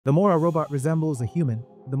The more a robot resembles a human,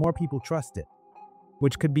 the more people trust it,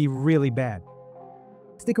 which could be really bad.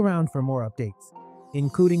 Stick around for more updates,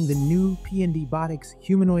 including the new PNDBotics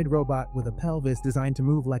humanoid robot with a pelvis designed to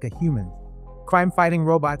move like a human. Crime-fighting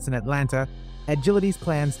robots in Atlanta, Agility's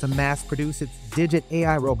plans to mass-produce its Digit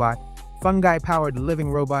AI robot, Fungi-powered living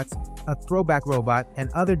robots, a Throwback robot, and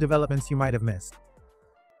other developments you might have missed.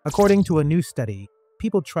 According to a new study,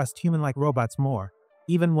 people trust human-like robots more,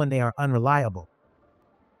 even when they are unreliable.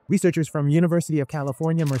 Researchers from University of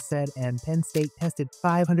California, Merced, and Penn State tested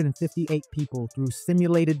 558 people through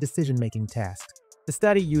simulated decision-making tasks. The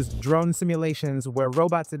study used drone simulations where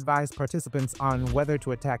robots advised participants on whether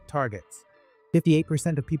to attack targets.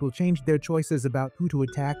 58% of people changed their choices about who to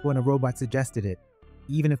attack when a robot suggested it,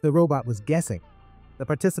 even if the robot was guessing. The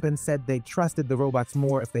participants said they trusted the robots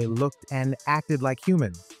more if they looked and acted like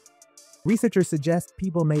humans. Researchers suggest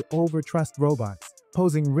people may overtrust robots,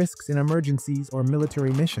 posing risks in emergencies or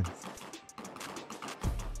military missions.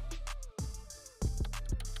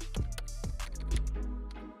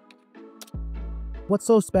 What's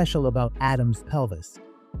so special about Adam's pelvis?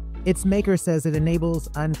 Its maker says it enables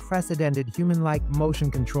unprecedented human-like motion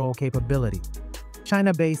control capability.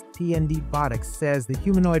 China-based PNDBotics says the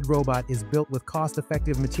humanoid robot is built with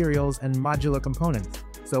cost-effective materials and modular components,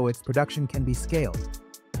 so its production can be scaled.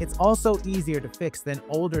 It's also easier to fix than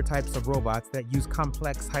older types of robots that use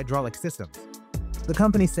complex hydraulic systems. The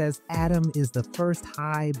company says Adam is the first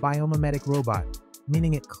high biomimetic robot,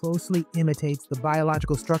 meaning it closely imitates the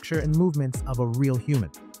biological structure and movements of a real human.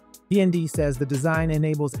 PND says the design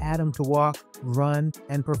enables Adam to walk, run,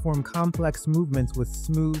 and perform complex movements with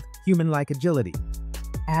smooth, human-like agility.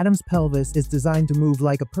 Adam's pelvis is designed to move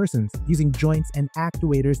like a person's, using joints and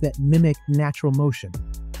actuators that mimic natural motion.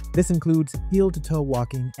 This includes heel-to-toe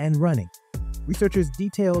walking and running. Researchers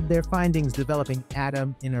detailed their findings developing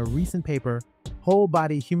Adam in a recent paper,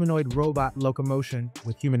 Whole-Body Humanoid Robot Locomotion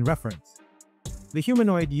with Human Reference. The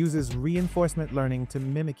humanoid uses reinforcement learning to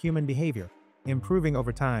mimic human behavior, improving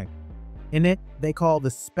over time. In it, they call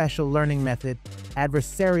the special learning method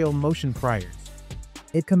adversarial motion priors.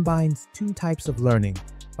 It combines two types of learning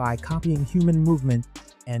by copying human movement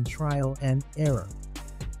and trial and error.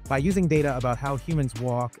 By using data about how humans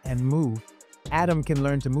walk and move, Adam can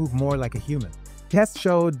learn to move more like a human. Tests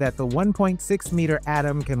showed that the 1.6-meter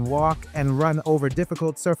Adam can walk and run over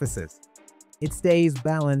difficult surfaces. It stays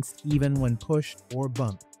balanced even when pushed or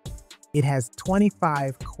bumped. It has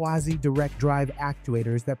 25 quasi-direct drive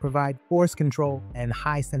actuators that provide force control and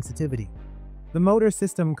high sensitivity. The motor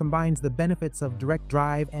system combines the benefits of direct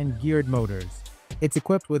drive and geared motors. It's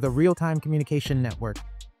equipped with a real-time communication network,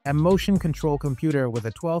 a motion control computer with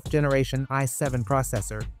a 12th generation i7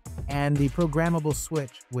 processor, and the programmable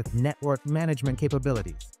switch with network management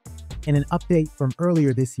capabilities. In an update from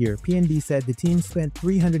earlier this year, PND said the team spent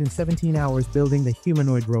 317 hours building the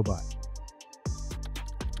humanoid robot.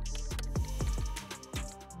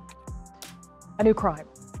 A new crime,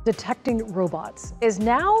 detecting robots, is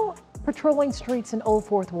now patrolling streets in Old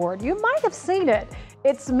Fourth Ward. You might have seen it.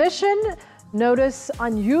 Its mission: notice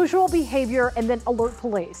unusual behavior and then alert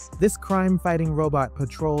police. This crime-fighting robot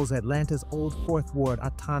patrols Atlanta's Old Fourth Ward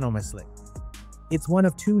autonomously. It's one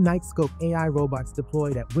of two Knightscope AI robots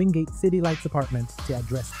deployed at Wingate City Lights apartments to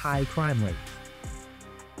address high crime rates.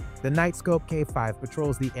 The Knightscope K5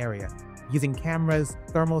 patrols the area, using cameras,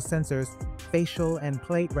 thermal sensors, facial and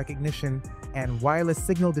plate recognition, and wireless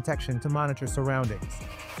signal detection to monitor surroundings.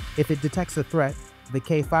 If it detects a threat, the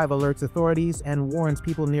K5 alerts authorities and warns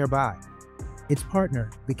people nearby. Its partner,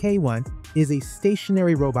 the K1, is a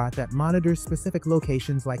stationary robot that monitors specific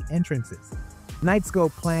locations like entrances.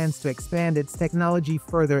 Knightscope plans to expand its technology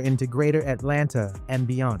further into Greater Atlanta and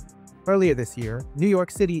beyond. Earlier this year, New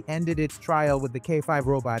York City ended its trial with the K5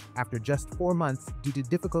 robot after just 4 months due to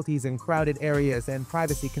difficulties in crowded areas and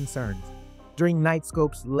privacy concerns. During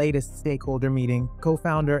Knightscope's latest stakeholder meeting,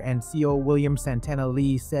 co-founder and CEO William Santana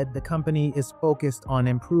Lee said the company is focused on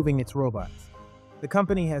improving its robots. The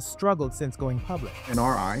company has struggled since going public. In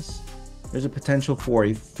our eyes, there's a potential for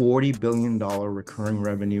a $40 billion recurring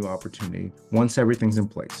revenue opportunity once everything's in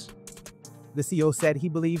place. The CEO said he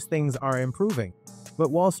believes things are improving,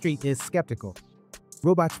 but Wall Street is skeptical.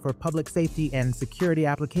 Robots for public safety and security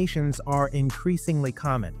applications are increasingly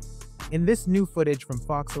common. In this new footage from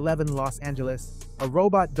Fox 11 Los Angeles, a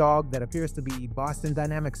robot dog that appears to be Boston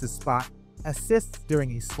Dynamics' Spot assists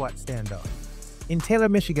during a SWAT standoff. In Taylor,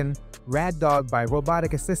 Michigan, Rad Dog by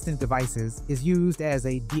Robotic Assistant Devices is used as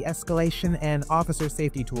a de-escalation and officer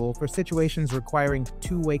safety tool for situations requiring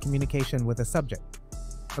two-way communication with a subject.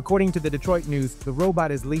 According to the Detroit News, the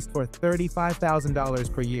robot is leased for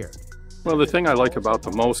 $35,000 per year. Well, the thing I like about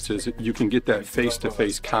the most is you can get that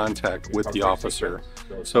face-to-face contact with the officer.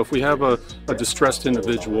 So if we have a distressed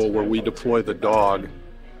individual where we deploy the dog,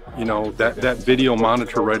 you know, that video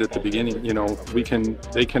monitor right at the beginning, you know,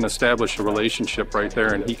 they can establish a relationship right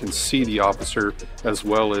there, and he can see the officer as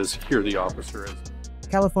well as hear the officer.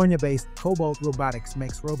 California-based Cobalt Robotics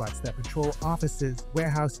makes robots that patrol offices,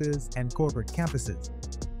 warehouses, and corporate campuses.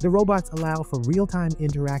 The robots allow for real-time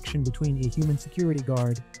interaction between a human security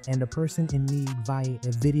guard and a person in need via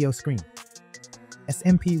a video screen.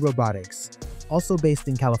 SMP Robotics, also based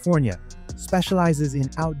in California, specializes in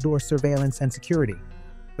outdoor surveillance and security.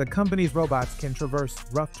 The company's robots can traverse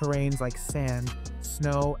rough terrains like sand,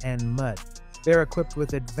 snow, and mud. They're equipped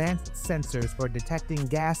with advanced sensors for detecting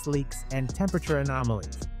gas leaks and temperature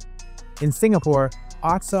anomalies. In Singapore,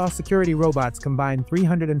 Otsaw security robots combine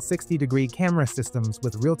 360-degree camera systems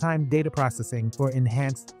with real-time data processing for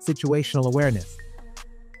enhanced situational awareness.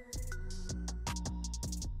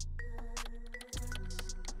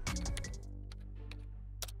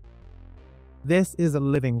 This is a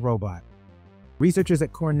living robot. Researchers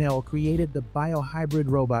at Cornell created the biohybrid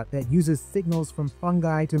robot that uses signals from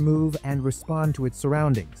fungi to move and respond to its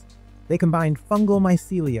surroundings. They combined fungal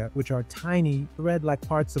mycelia, which are tiny, thread-like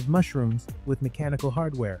parts of mushrooms, with mechanical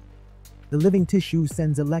hardware. The living tissue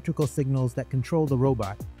sends electrical signals that control the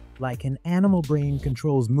robot, like an animal brain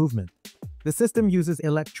controls movement. The system uses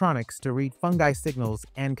electronics to read fungi signals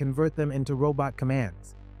and convert them into robot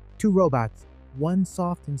commands. Two robots, one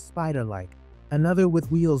soft and spider-like, another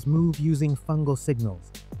with wheels, move using fungal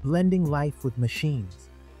signals, blending life with machines.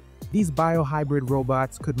 These biohybrid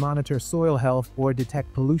robots could monitor soil health or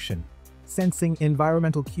detect pollution, sensing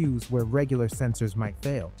environmental cues where regular sensors might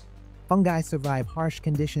fail. Fungi survive harsh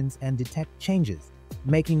conditions and detect changes,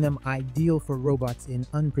 making them ideal for robots in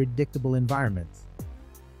unpredictable environments.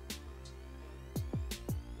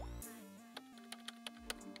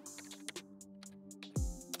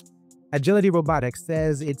 Agility Robotics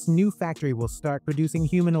says its new factory will start producing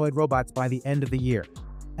humanoid robots by the end of the year.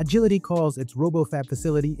 Agility calls its RoboFab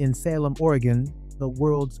facility in Salem, Oregon, the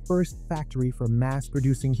world's first factory for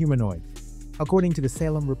mass-producing humanoids. According to the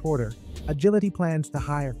Salem Reporter, Agility plans to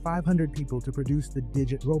hire 500 people to produce the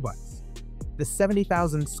Digit robots. The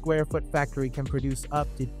 70,000 square foot factory can produce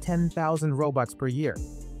up to 10,000 robots per year.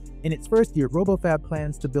 In its first year, RoboFab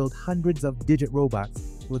plans to build hundreds of Digit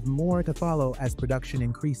robots, with more to follow as production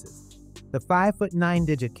increases. The 5'9"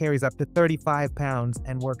 Digit carries up to 35 pounds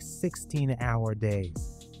and works 16-hour days.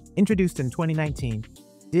 Introduced in 2019,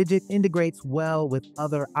 Digit integrates well with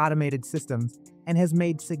other automated systems and has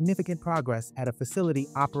made significant progress at a facility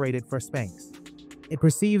operated for Spanx. It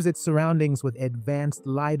perceives its surroundings with advanced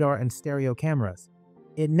LiDAR and stereo cameras.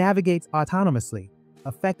 It navigates autonomously,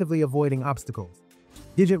 effectively avoiding obstacles.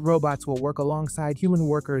 Digit robots will work alongside human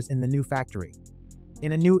workers in the new factory.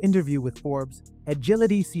 In a new interview with Forbes,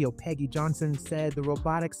 Agility CEO Peggy Johnson said the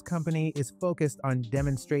robotics company is focused on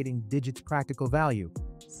demonstrating Digit's practical value.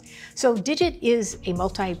 So Digit is a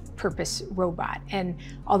multi-purpose robot, and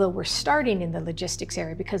although we're starting in the logistics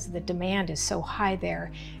area because the demand is so high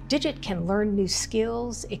there, Digit can learn new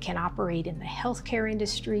skills. It can operate in the healthcare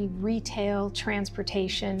industry, retail,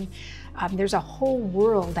 transportation. There's a whole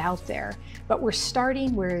world out there, but we're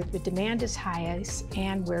starting where the demand is highest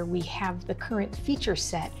and where we have the current feature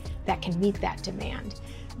set that can meet that demand.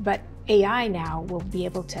 But AI now will be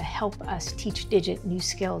able to help us teach Digit new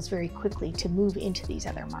skills very quickly to move into these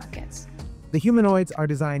other markets. The humanoids are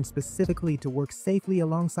designed specifically to work safely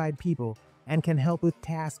alongside people and can help with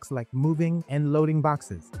tasks like moving and loading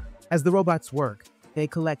boxes. As the robots work, they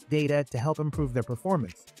collect data to help improve their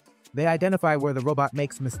performance. They identify where the robot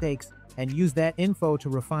makes mistakes and use that info to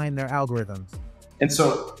refine their algorithms. And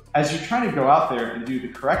so as you're trying to go out there and do the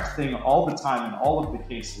correct thing all the time in all of the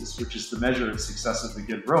cases, which is the measure of success of a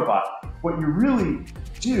good robot, what you really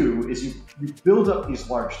do is you build up these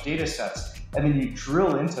large data sets and then you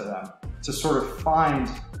drill into them to sort of find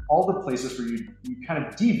all the places where you kind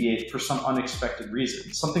of deviate for some unexpected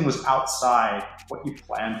reason. Something was outside what you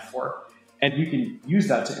planned for, and you can use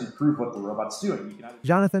that to improve what the robot's doing.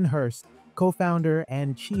 Jonathan Hurst, co-founder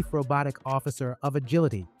and chief robotic officer of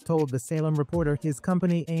Agility, told the Salem Reporter his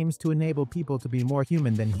company aims to enable people to be more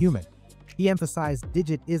human than human. He emphasized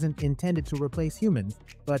Digit isn't intended to replace humans,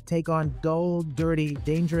 but take on dull, dirty,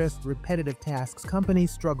 dangerous, repetitive tasks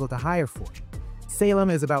companies struggle to hire for. Salem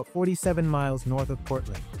is about 47 miles north of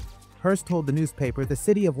Portland. Hearst told the newspaper the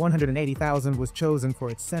city of 180,000 was chosen for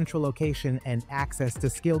its central location and access to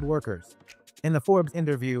skilled workers. In the Forbes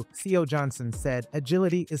interview, CEO Johnson said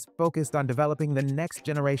Agility is focused on developing the next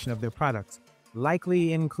generation of their products,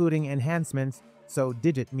 likely including enhancements so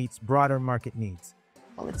Digit meets broader market needs.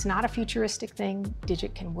 Well, it's not a futuristic thing.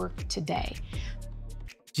 Digit can work today.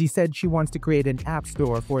 She said she wants to create an app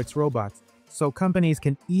store for its robots, so companies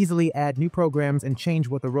can easily add new programs and change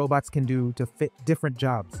what the robots can do to fit different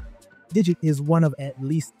jobs. Digit is one of at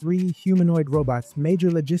least 3 humanoid robots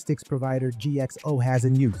major logistics provider GXO has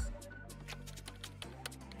in use.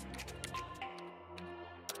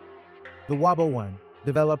 The Wobble One,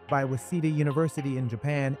 developed by Waseda University in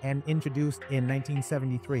Japan and introduced in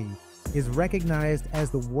 1973, is recognized as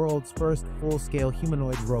the world's first full-scale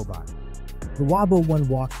humanoid robot. The Wobble One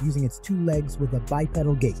walked using its 2 legs with a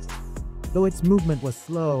bipedal gait. Though its movement was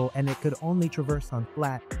slow and it could only traverse on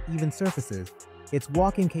flat, even surfaces, its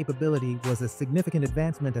walking capability was a significant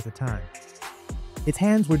advancement at the time. Its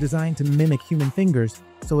hands were designed to mimic human fingers,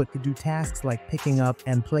 so it could do tasks like picking up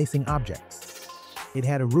and placing objects. It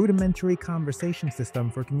had a rudimentary conversation system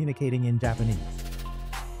for communicating in Japanese.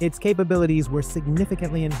 Its capabilities were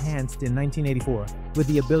significantly enhanced in 1984 with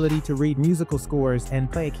the ability to read musical scores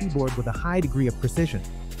and play a keyboard with a high degree of precision.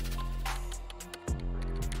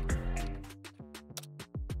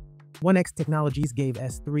 1X Technologies gave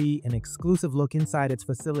S3 an exclusive look inside its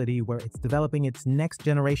facility where it's developing its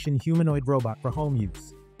next-generation humanoid robot for home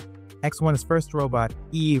use. X1's first robot,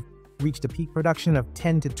 Eve, reached a peak production of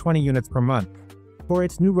 10 to 20 units per month. For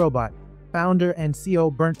its new robot, founder and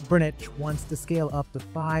CEO Bernd Brunich wants to scale up to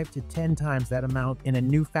 5 to 10 times that amount in a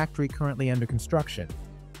new factory currently under construction.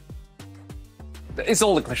 It's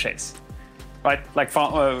all the cliches, right? Like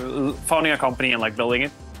founding a company and like building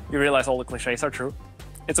it, you realize all the cliches are true.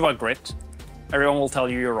 It's about grit. Everyone will tell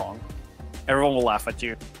you you're wrong. Everyone will laugh at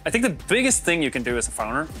you. I think the biggest thing you can do as a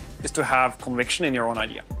founder is to have conviction in your own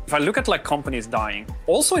idea. If I look at like companies dying,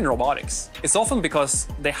 also in robotics, it's often because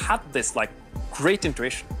they had this like great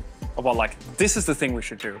intuition about like, this is the thing we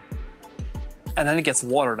should do. And then it gets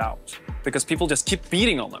watered out because people just keep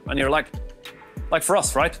beating on them. And you're like for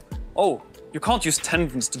us, right? Oh, you can't use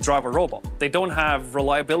tendons to drive a robot. They don't have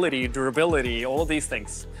reliability, durability, all of these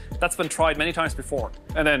things. That's been tried many times before.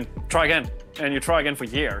 And then try again, and you try again for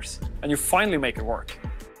years, and you finally make it work.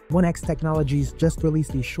 1X Technologies just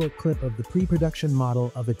released a short clip of the pre-production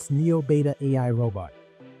model of its Neo Beta AI robot.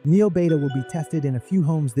 Neo Beta will be tested in a few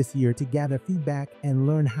homes this year to gather feedback and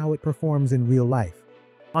learn how it performs in real life.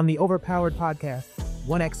 On the Overpowered podcast,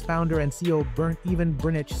 1X founder and CEO Bernd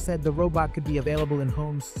Brunich said the robot could be available in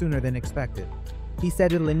homes sooner than expected. He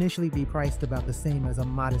said it'll initially be priced about the same as a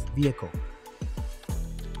modest vehicle.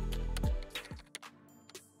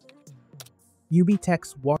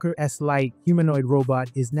 UBTech's Walker S Lite humanoid robot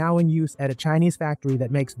is now in use at a Chinese factory that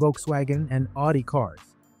makes Volkswagen and Audi cars.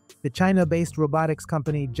 The China-based robotics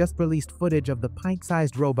company just released footage of the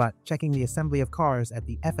pint-sized robot checking the assembly of cars at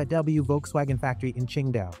the FAW-Volkswagen factory in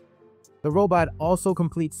Qingdao. The robot also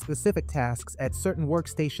completes specific tasks at certain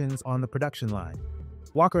workstations on the production line.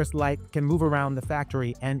 Walker's Lite can move around the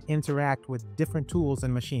factory and interact with different tools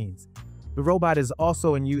and machines. The robot is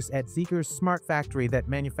also in use at Zeekr's smart factory that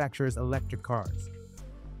manufactures electric cars.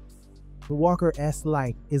 The Walker S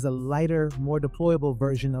Lite is a lighter, more deployable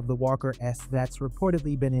version of the Walker S that's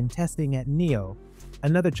reportedly been in testing at NIO,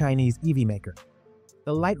 another Chinese EV maker.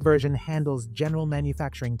 The Lite version handles general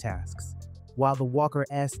manufacturing tasks, while the Walker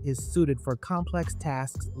S is suited for complex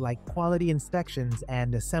tasks like quality inspections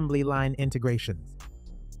and assembly line integrations.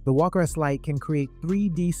 The Walker S Lite can create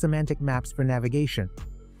 3D semantic maps for navigation.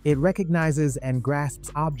 It recognizes and grasps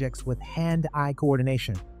objects with hand-eye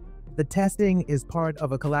coordination. The testing is part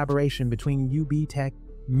of a collaboration between UBTech,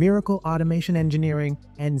 Miracle Automation Engineering,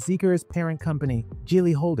 and Zeekr's parent company,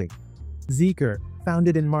 Geely Holding. Zeekr,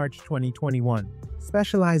 founded in March 2021,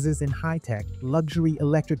 specializes in high-tech, luxury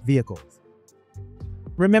electric vehicles.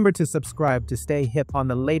 Remember to subscribe to stay hip on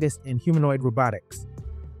the latest in humanoid robotics.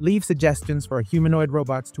 Leave suggestions for humanoid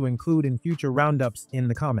robots to include in future roundups in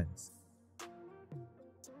the comments.